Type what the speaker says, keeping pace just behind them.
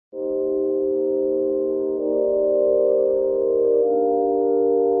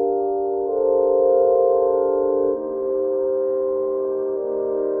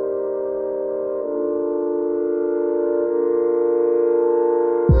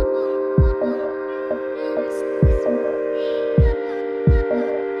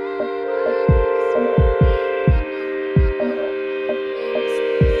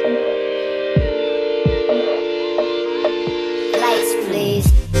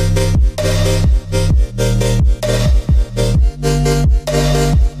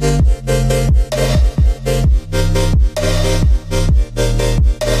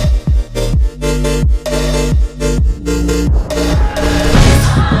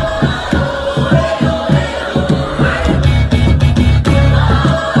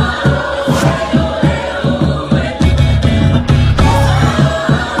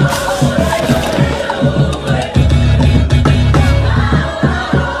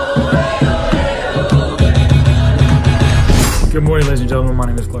ladies and gentlemen, my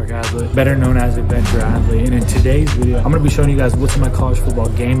name is Clark Hazlett, better known as Adventure Athlete, and in today's video, I'm going to be showing you guys what's in my college football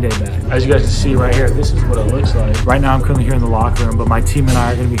game day bag. As you guys can see right here, this is what it looks like. Right now, I'm currently here in the locker room, but my team and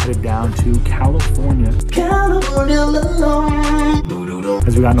I are going to be headed down to California.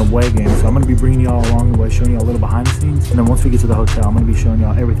 As we got an away game, so I'm going to be bringing y'all along the way, showing y'all a little behind the scenes, and then once we get to the hotel, I'm going to be showing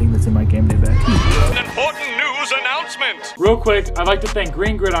y'all everything that's in my game day bag. An important news announcement! Real quick, I'd like to thank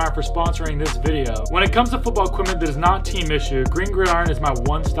Green Gridiron for sponsoring this video. When it comes to football equipment that is not team issue, Green Gridiron is my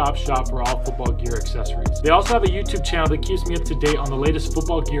one-stop shop for all football gear accessories. They also have a YouTube channel that keeps me up to date on the latest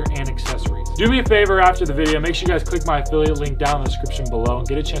football gear and accessories. Do me a favor after the video, make sure you guys click my affiliate link down in the description below and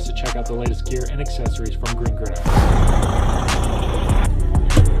get a chance to check out the latest gear and accessories from Green Gridiron.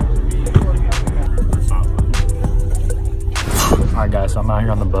 Alright guys, so I'm out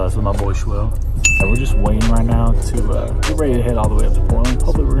here on the bus with my boy Schwill. We're just waiting right now to get ready to head all the way up to Portland.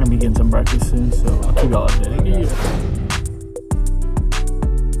 Hopefully we're going to be getting some breakfast soon, so I'll keep y'all updated.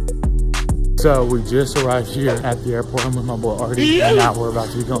 So we just arrived here at the airport. I'm with my boy Artie, and now we're about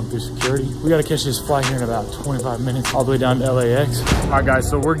to be going through security. We got to catch this flight here in about 25 minutes all the way down to LAX. Alright guys,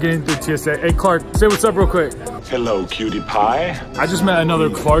 so we're getting through TSA. Hey Clark, say what's up real quick. Hello, cutie pie. I just met another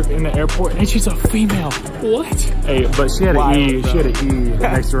Clark in the airport, and she's a female. What? Hey, but she had an E. She had an E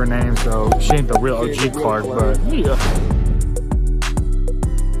next to her name, so she ain't the real OG Clark, but yeah.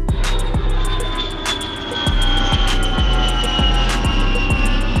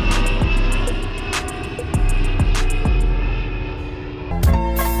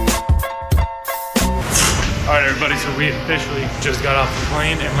 All right, everybody, so we officially just got off the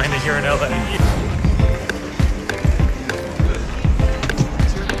plane and landed here in LA.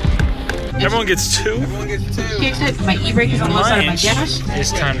 Everyone gets two? Everyone gets two. My e-brake is on the left side of my dash.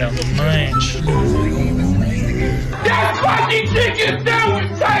 It's time to munch. That fucking chicken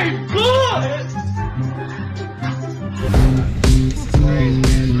sandwich tastes good!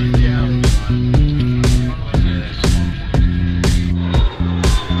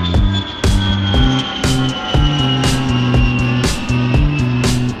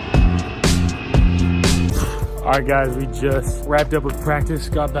 Alright guys, we just wrapped up with practice,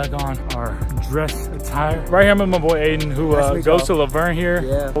 got back on our dress attire. Right here I'm with my boy Aiden, who goes to Laverne here.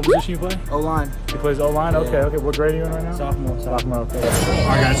 Yeah. What position you play? O-line. He plays O-line? Yeah. Okay. What grade are you in right now? Sophomore, okay.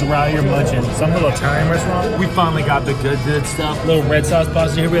 Alright guys, so we're out here munching some little Italian restaurant. We finally got the good stuff. Little red sauce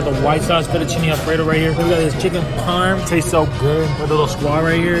pasta here. We got the white sauce fettuccine alfredo right here. We got this chicken parm. Tastes so good. With a little squaw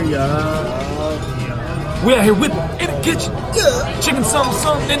right here. Yeah. We out here whipping in the kitchen. Yeah. Chicken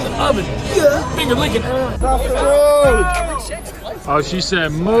something in the oven. Yeah. Finger licking. Off the road. Oh, she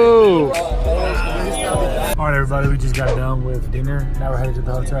said move. All right, everybody, we just got done with dinner. Now we're headed to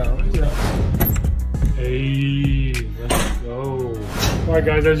the hotel. Yeah. Hey, let's go. All right,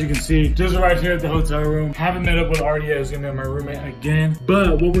 guys, as you can see, just arrived here at the hotel room. Haven't met up with Artie yet, who's gonna be my roommate again.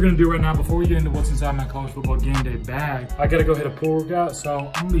 But what we're gonna do right now, before we get into what's inside my college football game day bag, I gotta go hit a pool workout.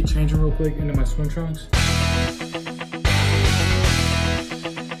 So I'm gonna be changing real quick into my swim trunks.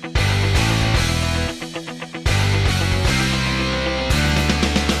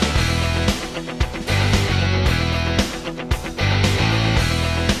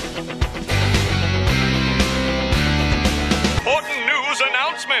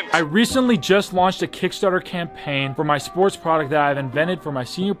 I recently just launched a Kickstarter campaign for my sports product that I've invented for my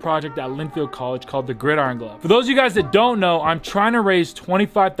senior project at Linfield College called the Gridiron Glove. For those of you guys that don't know, I'm trying to raise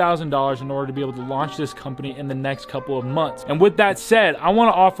 $25,000 in order to be able to launch this company in the next couple of months. And with that said, I want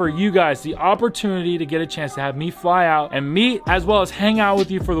to offer you guys the opportunity to get a chance to have me fly out and meet as well as hang out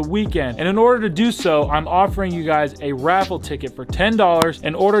with you for the weekend. And in order to do so, I'm offering you guys a raffle ticket for $10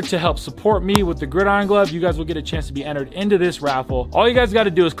 in order to help support me with the Gridiron Glove. You guys will get a chance to be entered into this raffle. All you guys got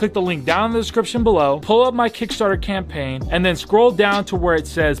to do is click the link down in the description below, pull up my Kickstarter campaign, and then scroll down to where it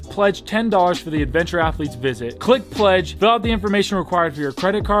says pledge $10 for the Adventure Athletes visit. Click pledge, fill out the information required for your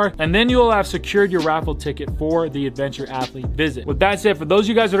credit card, and then you will have secured your raffle ticket for the Adventure Athlete visit. With that said, for those of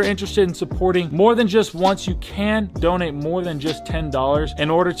you guys that are interested in supporting more than just once, you can donate more than just $10 in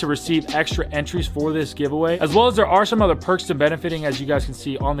order to receive extra entries for this giveaway, as well as there are some other perks to benefiting, as you guys can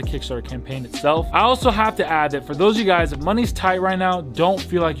see on the Kickstarter campaign itself. I also have to add that for those of you guys, if money's tight right now, don't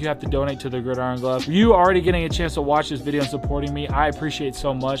feel like you have to donate to the Gridiron Glove. You already getting a chance to watch this video and supporting me. I appreciate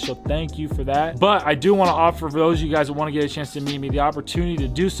so much, so thank you for that. But I do want to offer, for those of you guys that want to get a chance to meet me, the opportunity to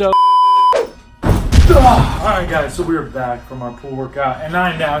do so. Alright guys, so we're back from our pool workout, and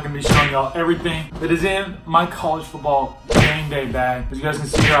I'm now going to be showing y'all everything that is in my college football game game day bag. As you guys can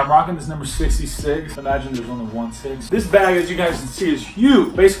see here, I'm rocking this number 66. Imagine there's only 1/6. This bag, as you guys can see, is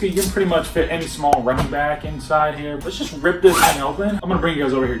huge. Basically, you can pretty much fit any small running back inside here. Let's just rip this thing open. I'm gonna bring you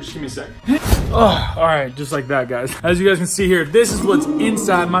guys over here. Just give me a second. Oh, all right, just like that, guys. As you guys can see here, this is what's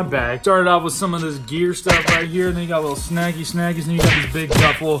inside my bag. Started off with some of this gear stuff right here, and then you got little snaggies, and then you got this big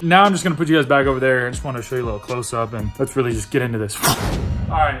duffel. Now I'm just gonna put you guys back over there. I just want to show you a little close up, and let's really just get into this.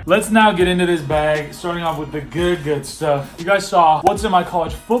 All right, let's now get into this bag, starting off with the good stuff. You guys saw what's in my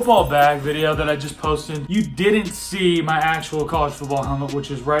college football bag video that I just posted. You didn't see my actual college football helmet,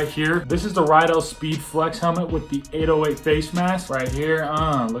 which is right here. This is the Rydell Speed Flex helmet with the 808 face mask right here.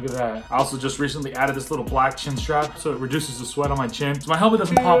 Look at that. I also just recently added this little black chin strap, so it reduces the sweat on my chin. So my helmet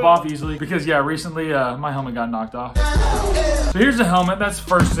doesn't pop off easily because, yeah, recently my helmet got knocked off. So here's the helmet. That's the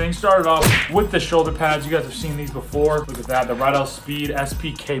first thing. Started off with the shoulder pads. You guys have seen these before. Look at that. The Rydell Speed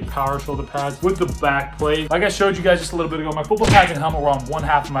SPK Power shoulder pads with the back plate. Like I showed you guys just a little bit ago, my football pack and helmet were on one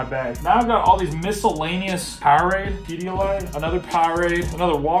half of my bag. Now I've got all these miscellaneous Powerade, Pedialyte, another Powerade,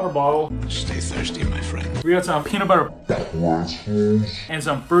 another water bottle. Stay thirsty, my friend. We got some peanut butter and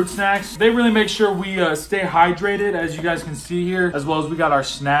some fruit snacks. They really make sure we stay hydrated, as you guys can see here, as well as we got our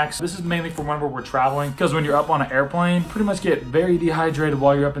snacks. This is mainly for whenever we're traveling, because when you're up on an airplane, pretty much get very dehydrated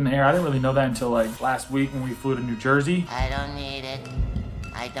while you're up in the air. I didn't really know that until like last week when we flew to New Jersey. I don't need it.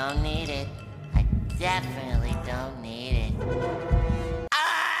 I don't need it. I definitely don't need it.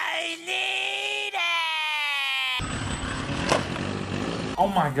 I need it! Oh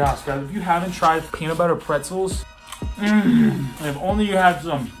my gosh, guys, if you haven't tried peanut butter pretzels, if only you had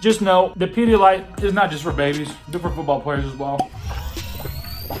some. Just know, the Pedialyte is not just for babies, it's for football players as well.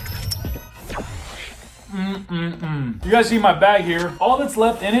 You guys see my bag here. All that's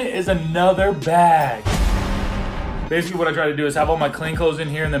left in it is another bag. Basically what I try to do is have all my clean clothes in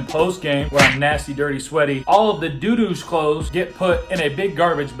here, and then post game, where I'm nasty, dirty, sweaty, all of the doo-doo clothes get put in a big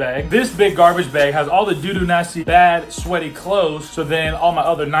garbage bag. This big garbage bag has all the doo-doo, nasty, bad, sweaty clothes, so then all my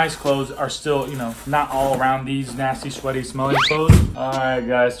other nice clothes are still, you know, not all around these nasty, sweaty, smelly clothes. All right,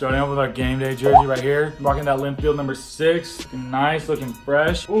 guys, starting off with our game day jersey right here. Rocking that Linfield number 6. Looking nice, looking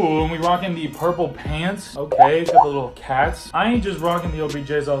fresh. Ooh, and we rocking the purple pants. Okay, got the little cats. I ain't just rocking the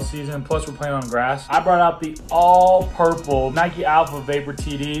OBJs all season, plus we're playing on grass. I brought out the all-purple Nike Alpha Vapor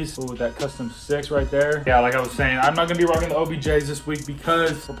TDs. Ooh, with that custom 6 right there. Yeah, like I was saying, I'm not gonna be rocking the OBJs this week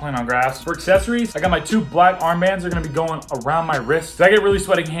because we're playing on grass. For accessories, I got my 2 black armbands. They're gonna be going around my wrists. I get really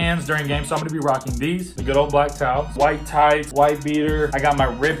sweating hands during games, so I'm gonna be rocking these. The good old black towels, white tights, white beater. I got my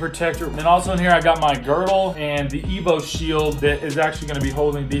rib protector. And then also in here, I got my girdle and the Evo shield that is actually gonna be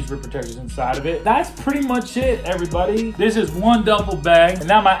holding these rib protectors inside of it. That's pretty much it, everybody. This is one duffel bag, and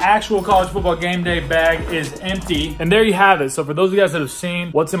now my actual college football game day bag is empty. And there you have it. So for those of you guys that have seen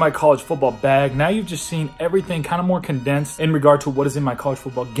what's in my college football bag, now you've just seen everything kind of more condensed in regard to what is in my college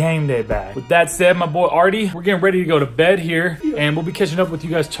football game day bag. With that said, my boy Artie, we're getting ready to go to bed here, and we'll be catching up with you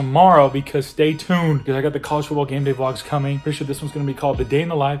guys tomorrow, because stay tuned, because I got the college football game day vlogs coming. Pretty sure this one's gonna be called The Day in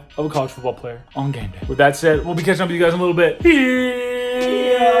the Life of a College Football Player on Game Day. With that said, we'll be catching up with you guys in a little bit.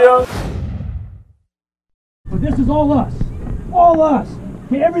 Yeah. But this is all us. All us.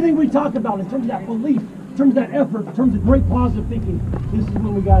 Okay, everything we talk about in terms of that belief, in terms of that effort, in terms of great positive thinking, this is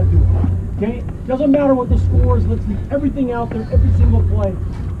what we got to do. Okay? Doesn't matter what the score is. Let's leave everything out there, every single play,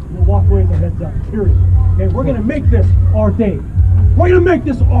 and we'll walk away with our heads up. Period. Okay? We're going to make this our day. We're going to make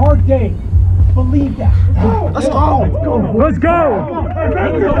this our day. Believe that. Let's go. Let's go. We're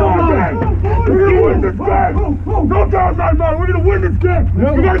gonna win this game. No time, man. We're gonna win this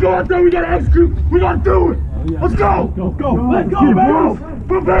game. We gotta go out there. We gotta execute. We gotta do it. Let's go. Let's go, baby.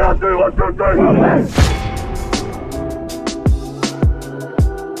 Prepare out there. 1, 2, 3.